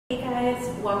Hey guys,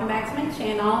 welcome back to my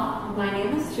channel. My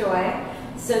name is Joy.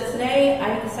 So today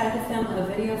I decided to film a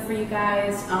video for you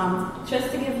guys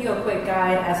just to give you a quick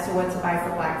guide as to what to buy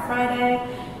for Black Friday.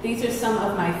 These are some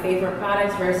of my favorite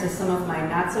products versus some of my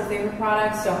not so favorite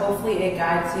products, so hopefully it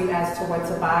guides you as to what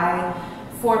to buy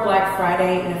for Black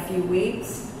Friday in a few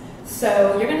weeks.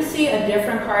 So you're going to see a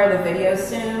different part of the video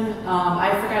soon.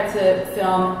 I forgot to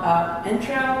film an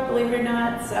intro, believe it or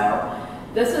not. So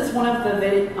this is one of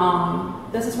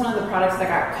the products that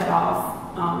got cut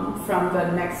off from the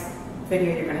next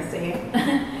video you're going to see.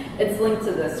 It's linked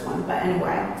to this one, but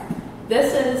anyway,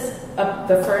 this is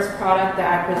the first product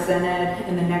that I presented.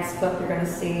 In the next clip you're going to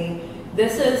see.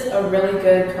 This is a really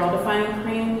good curl defining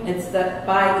cream. It's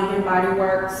by Eden Body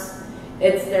Works.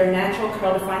 It's their natural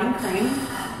curl defining cream.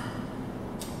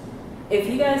 If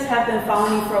you guys have been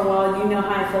following me for a while, you know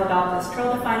how I feel about this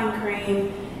curl defining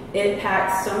cream. It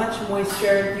packs so much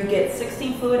moisture. You get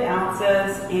 16 fluid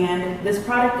ounces, and this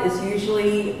product is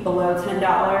usually below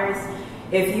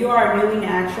 $10. If you are newly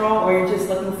natural or you're just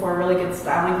looking for a really good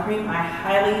styling cream, I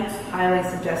highly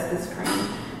suggest this cream.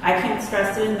 I can't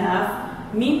stress it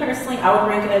enough. Me personally, I would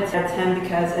rank it at 10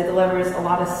 because it delivers a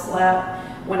lot of slip.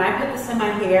 When I put this in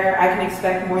my hair, I can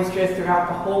expect moisture throughout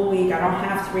the whole week. I don't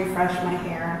have to refresh my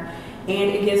hair.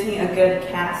 And it gives me a good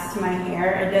cast to my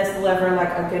hair. It does deliver like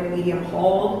a good medium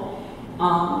hold.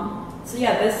 So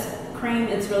yeah, this cream,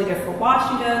 it's really good for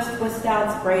wash and goes, twist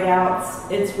outs, braid outs.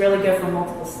 It's really good for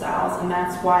multiple styles, and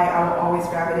that's why I will always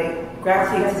gravitate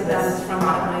to this. This is from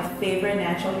one of my favorite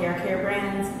natural hair care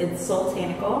brands. It's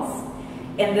Soultanicals,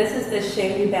 and this is the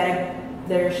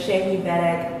their Shea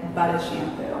Butter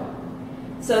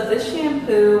Shampoo. So this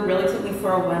shampoo really took me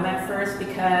for a whim at first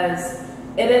because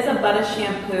it is a butter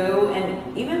shampoo,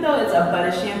 and even though it's a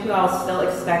butter shampoo, I was still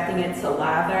expecting it to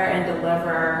lather and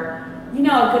deliver, you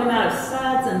know, a good amount of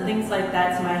suds and things like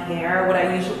that to my hair.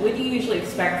 What you usually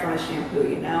expect from a shampoo,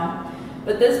 you know.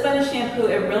 But this butter shampoo,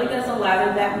 it really doesn't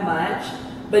lather that much,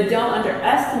 but don't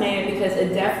underestimate it because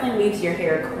it definitely leaves your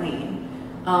hair clean.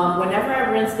 Whenever I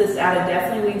rinse this out, it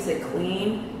definitely leaves it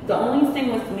clean. The only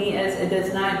thing with me is it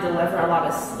does not deliver a lot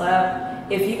of slip.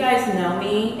 If you guys know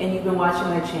me and you've been watching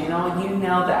my channel, you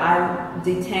know that I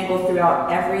detangle throughout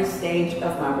every stage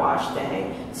of my wash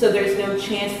day. So there's no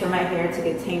chance for my hair to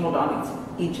get tangled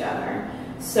on each other.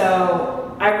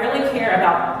 So I really care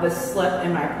about the slip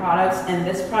in my products, and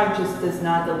this product just does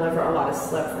not deliver a lot of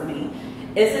slip for me.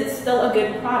 Is it still a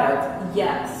good product?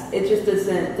 Yes. It just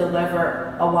doesn't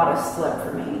deliver a lot of slip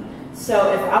for me.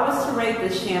 So if I was to rate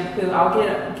this shampoo, I'll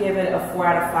give it a 4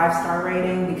 out of 5 star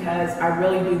rating because I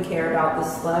really do care about the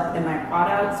slip in my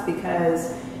products,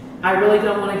 because I really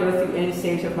don't want to go through any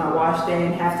stage of my wash day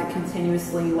and have to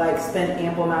continuously like spend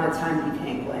ample amount of time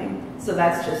detangling. So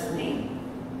that's just me.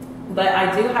 But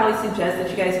I do highly suggest that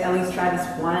you guys at least try this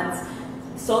once.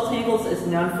 Soultanicals is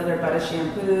known for their butter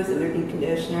shampoos and their deep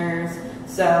conditioners.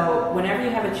 So whenever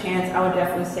you have a chance, I would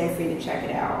definitely say for you to check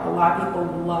it out. A lot of people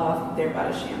love their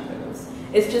butter shampoos.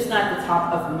 It's just not the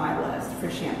top of my list for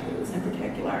shampoos in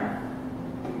particular.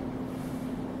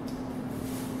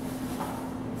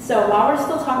 So while we're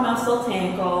still talking about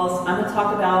Soultanicals, I'm going to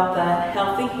talk about the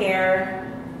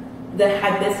the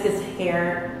Hibiscus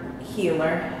Hair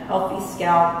Healer Healthy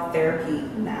Scalp Therapy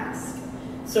Mask.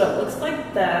 So it looks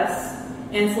like this.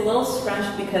 And it's a little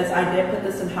scrunched because I did put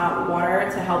this in hot water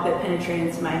to help it penetrate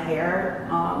into my hair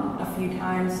a few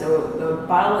times. So the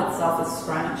bottle itself is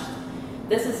scrunched.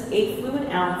 This is 8 fluid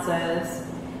ounces.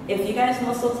 If you guys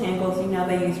know Soultanicals, you know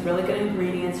they use really good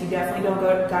ingredients. You definitely don't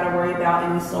gotta worry about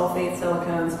any sulfates,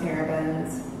 silicones,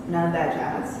 parabens, none of that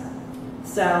jazz.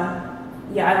 So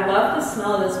yeah, I love the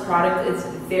smell of this product. It's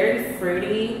very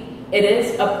fruity. It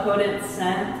is a potent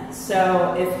scent,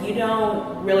 so if you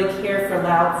don't really care for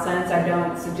loud scents, I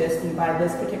don't suggest you buy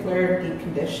this particular deep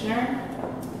conditioner.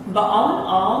 But all in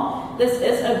all, this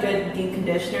is a good deep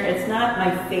conditioner. It's not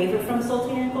my favorite from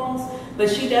Soultanicals, but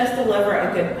she does deliver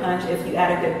a good punch if you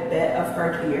add a good bit of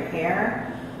her to your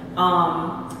hair.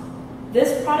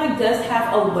 This product does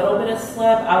have a little bit of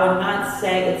slip. I would not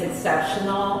say it's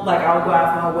exceptional. Like, I would go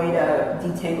out of my way to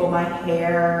detangle my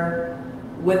hair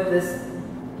with this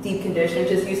deep conditioner,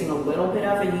 just using a little bit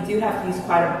of it. You do have to use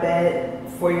quite a bit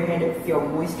for your hair to feel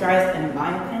moisturized, in my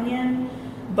opinion,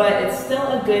 but it's still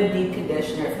a good deep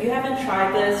conditioner. If you haven't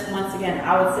tried this, once again,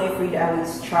 I would say for you to at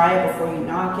least try it before you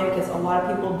knock it, because a lot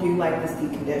of people do like this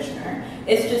deep conditioner.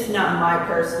 It's just not my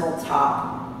personal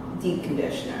top deep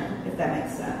conditioner, if that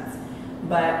makes sense.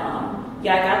 But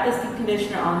yeah, I got this deep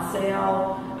conditioner on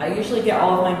sale. I usually get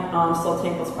all of my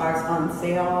Soultanicals products on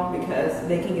sale because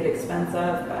they can get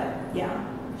expensive, but yeah.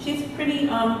 She's pretty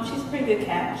good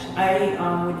catch.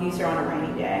 I would use her on a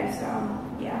rainy day, so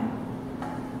yeah.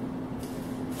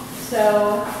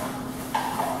 So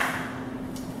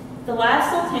the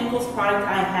last Soltangles product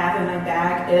I have in my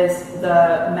bag is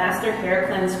the Master Hair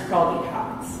Cleanse Curl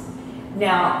Detox.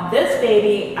 Now this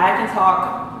baby I can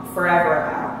talk forever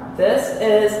about. This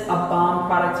is a bomb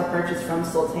product to purchase from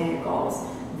Soltangles.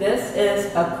 This is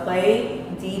a clay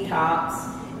detox.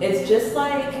 It's just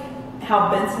like how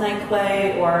bentonite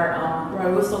clay or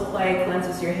rose clay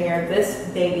cleanses your hair. This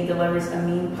baby delivers a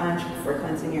mean punch for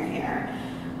cleansing your hair.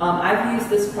 I've used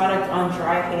this product on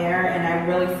dry hair and I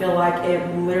really feel like it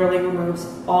literally removes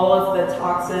all of the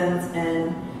toxins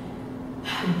and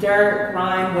dirt,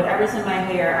 grime, whatever's in my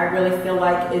hair. I really feel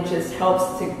like it just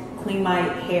helps to clean my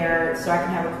hair so I can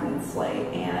have a clean slate.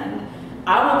 And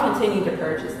I will continue to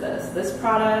purchase this. This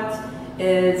product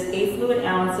is 8 fluid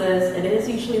ounces. It is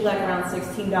usually like around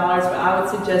 $16, but I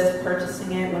would suggest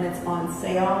purchasing it when it's on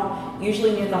sale.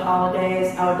 Usually near the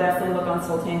holidays. I would definitely look on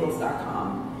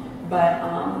soltangles.com. But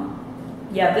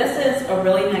yeah, this is a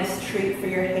really nice treat for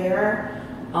your hair.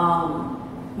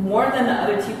 More than the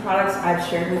other two products I've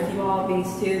shared with you all,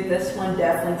 these two, this one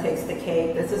definitely takes the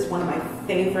cake. This is one of my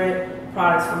favorite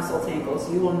products from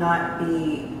Soltangles. You will not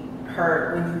be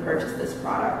hurt when you purchase this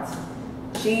product.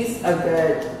 This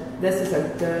is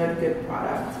a good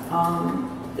product.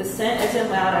 The scent isn't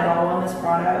loud at all on this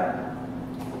product,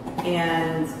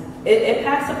 and it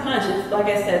packs a punch. It's, like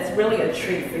I said, it's really a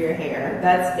treat for your hair.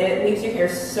 It leaves your hair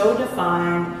so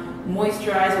defined,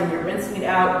 moisturized. When you're rinsing it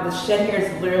out, the shed hairs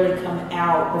literally come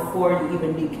out before you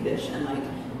even deep condition. Like,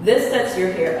 this sets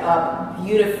your hair up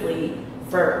beautifully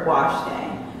for wash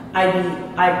day.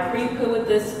 I pre-poo with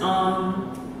this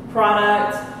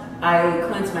product. I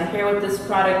cleanse my hair with this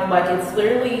product. Like, it's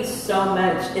literally so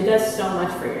much. It does so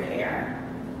much for your hair,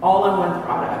 all in one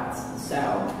product. So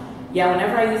yeah,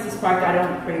 whenever I use this product, I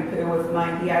don't pre-poo with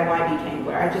my DIY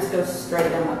detangler. I just go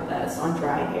straight in with this on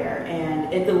dry hair,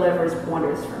 and it delivers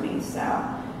wonders for me. So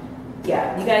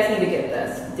yeah, you guys need to get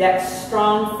this.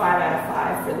 Strong 5 out of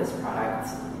 5 for this product.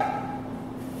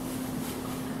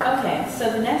 Okay,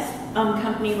 so the next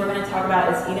company we're going to talk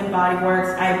about is Eden Body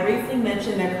Works. I briefly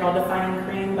mentioned their curl defining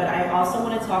cream, but I also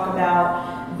want to talk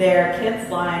about their kids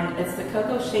line. It's the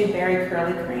Cocoa Shea Berry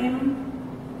Curly Cream.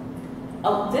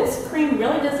 This cream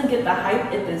really doesn't get the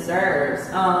hype it deserves.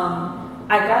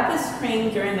 I got this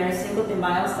cream during their Cinco de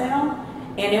Mayo sale,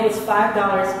 and it was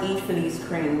 $5 each for these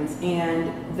creams.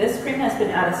 And this cream has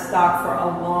been out of stock for a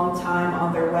long time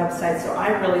on their website, so I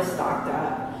really stocked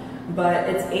up. But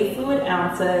it's 8 fluid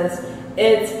ounces.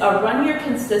 It's a runnier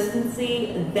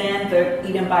consistency than the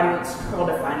Eden Body Works Curl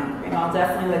Defining Cream. I'll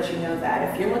definitely let you know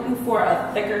that. If you're looking for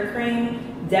a thicker cream,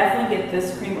 definitely get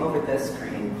this cream over this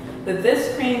cream. But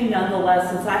this cream,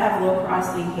 nonetheless, since I have low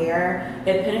porosity hair,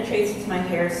 it penetrates into my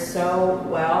hair so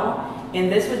well.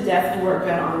 And this would definitely work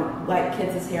good on like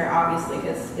kids' hair, obviously,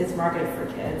 because it's marketed for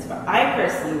kids. But I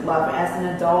personally love it. As an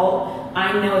adult,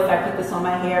 I know if I put this on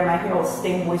my hair will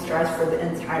stay moisturized for the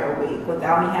entire week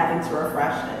without me having to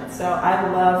refresh it. So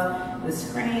I love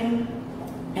this cream.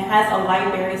 It has a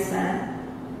light berry scent,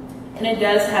 and it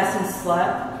does have some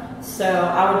slip. So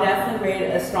I would definitely rate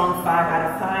it a strong 5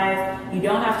 out of 5. You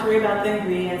don't have to worry about the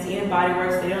ingredients. Eden Body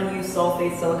Works, they don't use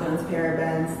sulfates, silicones,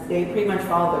 parabens. They pretty much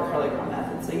follow the curly girl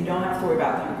method, so you don't have to worry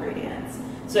about the ingredients.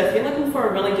 So if you're looking for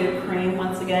a really good cream,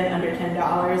 once again, under $10,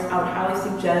 I would highly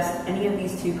suggest any of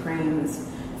these two creams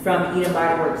from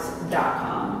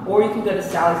EdenBodyWorks.com. Or you can go to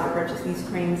Sally's to purchase these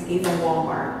creams, even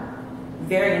Walmart.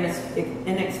 Very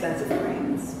inexpensive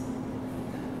creams.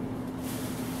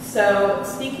 So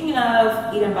speaking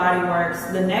of Eden Body Works,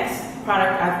 the next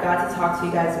product I've got to talk to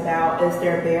you guys about is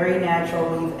their Berry Natural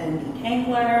Leave-In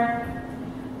Detangler.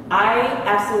 I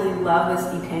absolutely love this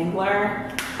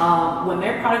detangler. When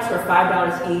their products were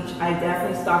 $5 each, I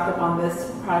definitely stocked up on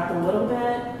this product a little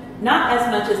bit. Not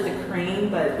as much as the cream,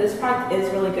 but this product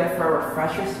is really good for a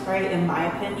refresher spray, in my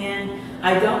opinion.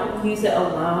 I don't use it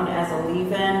alone as a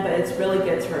leave-in, but it's really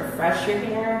good to refresh your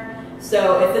hair.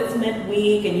 So if it's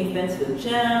midweek and you've been to the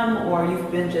gym or you've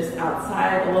been just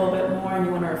outside a little bit more and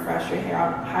you want to refresh your hair,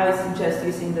 I highly suggest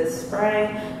using this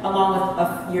spray along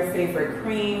with your favorite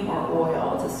cream or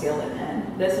oil to seal it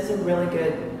in. This is a really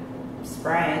good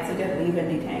spray. It's a good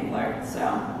leave-in detangler. So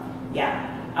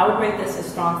yeah, I would rate this a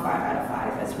strong 5 out of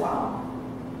 5 as well.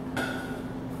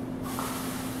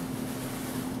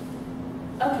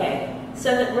 Okay. So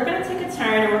we're going to take a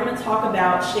turn and we're going to talk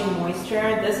about Shea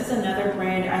Moisture. This is another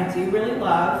brand I do really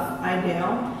love. I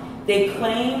do. They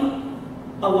claim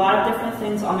a lot of different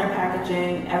things on their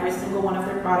packaging. Every single one of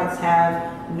their products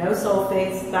have no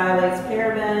sulfates, phthalates,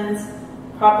 parabens,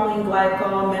 propylene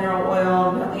glycol, mineral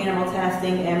oil, no animal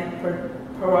testing, and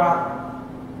pyridine.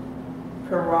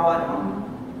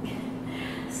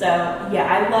 So yeah,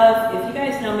 I love, if you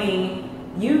guys know me,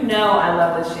 you know I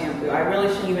love this shampoo. I really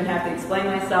shouldn't even have to explain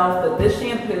myself, but this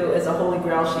shampoo is a holy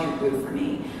grail shampoo for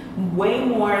me. Way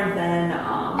more than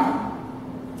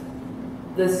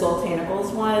the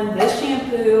Sultanicals one. This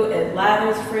shampoo, it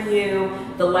lathers for you.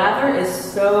 The lather is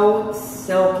so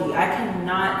silky. I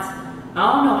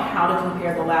don't know how to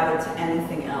compare the lather to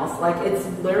anything else. Like, it's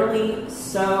literally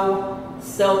so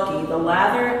silky. The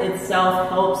lather itself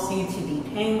helps you to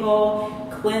detangle,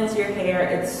 cleanse your hair.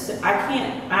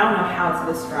 I don't know how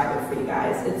to describe it for you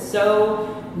guys. It's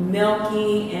so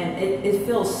milky and it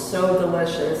feels so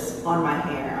delicious on my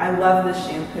hair. I love this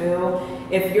shampoo.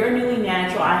 If you're newly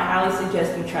natural, I highly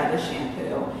suggest you try this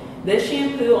shampoo. This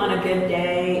shampoo on a good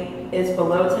day is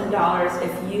below $10.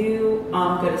 If you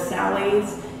go to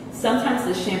Sally's, sometimes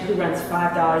this shampoo runs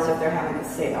 $5 if they're having a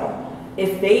sale.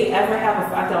 If they ever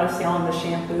have a $5 sale on the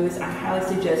shampoos, I highly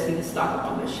suggest you to stock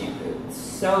up on this shampoo. It's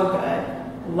so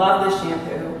good. Love this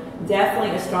shampoo.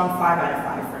 Definitely a strong 5 out of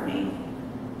 5 for me.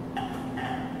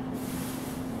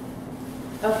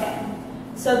 Okay,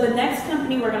 so the next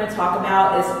company we're going to talk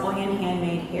about is Oyin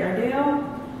Handmade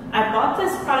Hairdo. I bought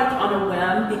this product on a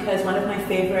whim because one of my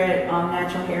favorite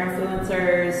natural hair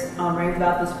influencers raved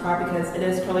about this product because it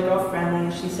is curly girl friendly.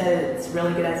 She said it's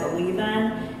really good as a leave-in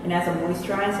and as a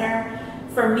moisturizer.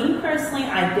 For me personally,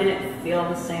 I didn't feel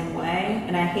the same way,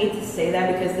 and I hate to say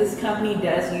that because this company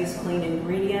does use clean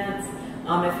ingredients.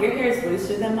 If your hair is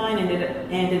looser than mine and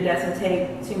it doesn't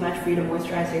take too much for you to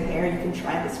moisturize your hair, you can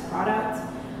try this product.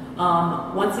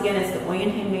 Once again, it's the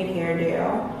Oyin Handmade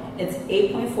Hairdo. It's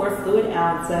 8.4 fluid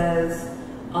ounces.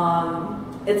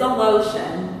 It's a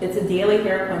lotion. It's a daily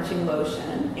hair quenching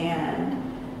lotion. And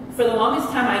for the longest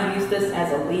time, I used this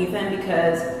as a leave-in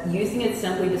because using it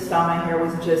simply to style my hair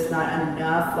was just not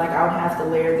enough. Like, I would have to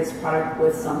layer this product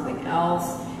with something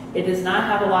else. It does not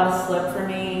have a lot of slip for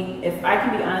me. If I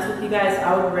can be honest with you guys,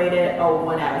 I would rate it a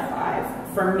 1 out of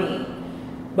 5 for me.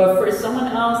 But for someone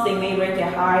else, they may rank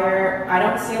it higher. I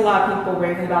don't see a lot of people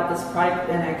raving about this product,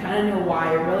 and I kind of know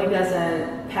why. It really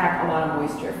doesn't pack a lot of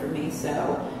moisture for me.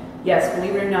 So yes,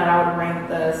 believe it or not, I would rank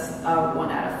this a 1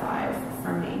 out of 5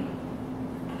 for me.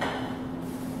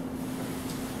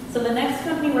 So the next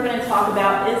company we're going to talk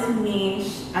about is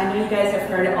Miche. I know you guys have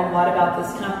heard a lot about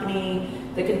this company.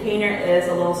 The container is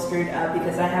a little screwed up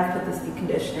because I have put this deep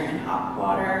conditioner in hot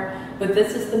water, but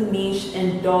this is the Miche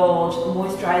Indulge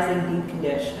Moisturizing Deep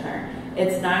Conditioner.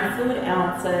 It's 9 fluid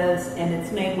ounces and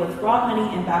it's made with raw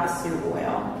honey and babasu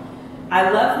oil. I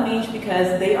love Miche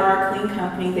because they are a clean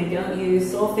company. They don't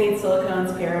use sulfate,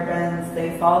 silicones, parabens.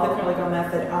 They follow the curly girl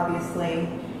method, obviously.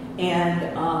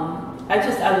 And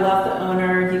I love the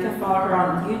owner. You can follow her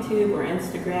on YouTube or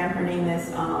Instagram. Her name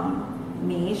is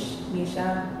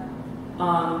Misha.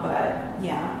 But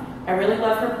yeah, I really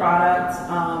love her product.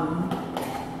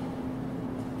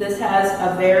 This has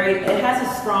it has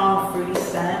a strong fruity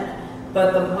scent,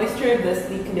 but the moisture this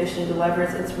deep conditioner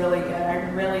delivers, it's really good. I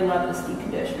really love this deep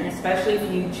conditioner, especially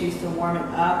if you choose to warm it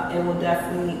up. It will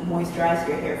definitely moisturize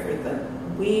your hair for the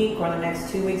week or the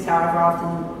next 2 weeks, however often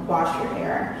you wash your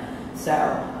hair. So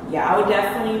yeah, I would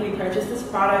definitely repurchase this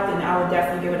product and I would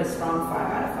definitely give it a strong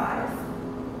 5 out of 5.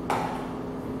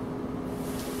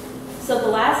 So the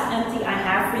last empty I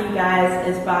have for you guys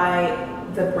is by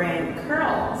the brand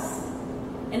Curls.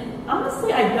 And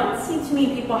honestly, I don't see too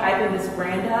many people hyping this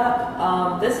brand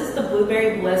up. This is the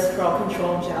Blueberry Bliss Curl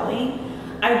Control Jelly.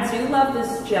 I do love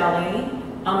this jelly.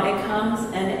 It comes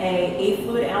in a 8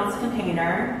 fluid ounce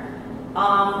container.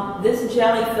 This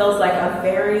jelly feels like a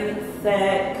very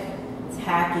thick,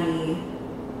 tacky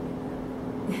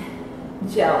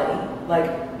jelly. Like,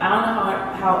 I don't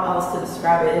know how else to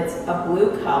describe it. It's a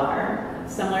blue color,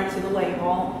 similar to the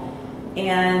label,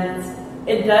 and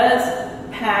it does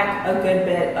pack a good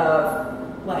bit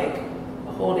of like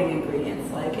holding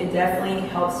ingredients. Like, it definitely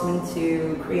helps me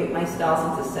to create my styles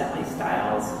and to set my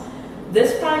styles.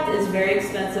 This product is very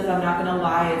expensive, I'm not gonna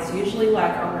lie. It's usually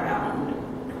like around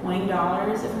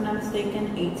 $20 if I'm not mistaken,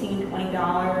 $18,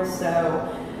 $20.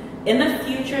 So in the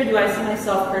future, do I see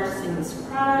myself purchasing this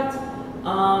product?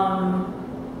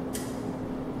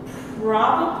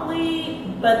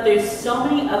 Probably, but there's so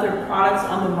many other products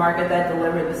on the market that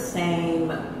deliver the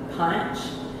same punch.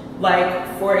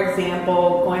 Like, for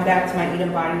example, going back to my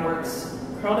Eden Body Works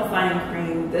Curl Defining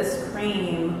Cream, this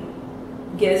cream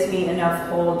gives me enough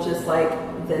hold just like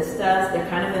this does. They're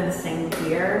kind of in the same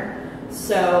tier.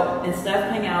 So instead of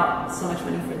paying out so much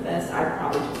money for this, I'd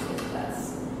probably just get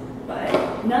this.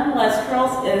 But nonetheless,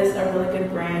 Curls is a really good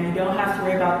brand. You don't have to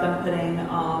worry about them putting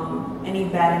any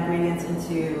bad ingredients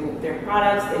into their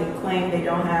products. They claim they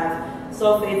don't have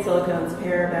sulfate, silicones,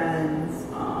 parabens,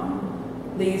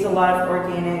 They use a lot of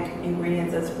organic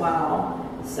ingredients as well.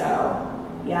 So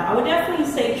yeah, I would definitely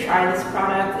say try this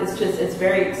product. It's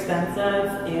very expensive,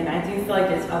 and I do feel like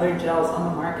there's other gels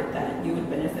on the market that you would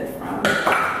benefit from.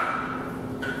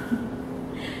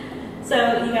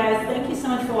 So you guys, thank you so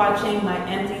much for watching my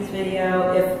empties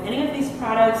video. If any of these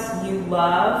products you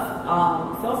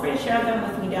love, feel free to share them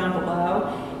with me down below.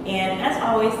 And as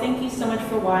always, thank you so much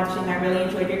for watching. I really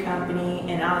enjoyed your company,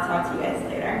 and I'll talk to you guys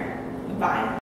later. Bye.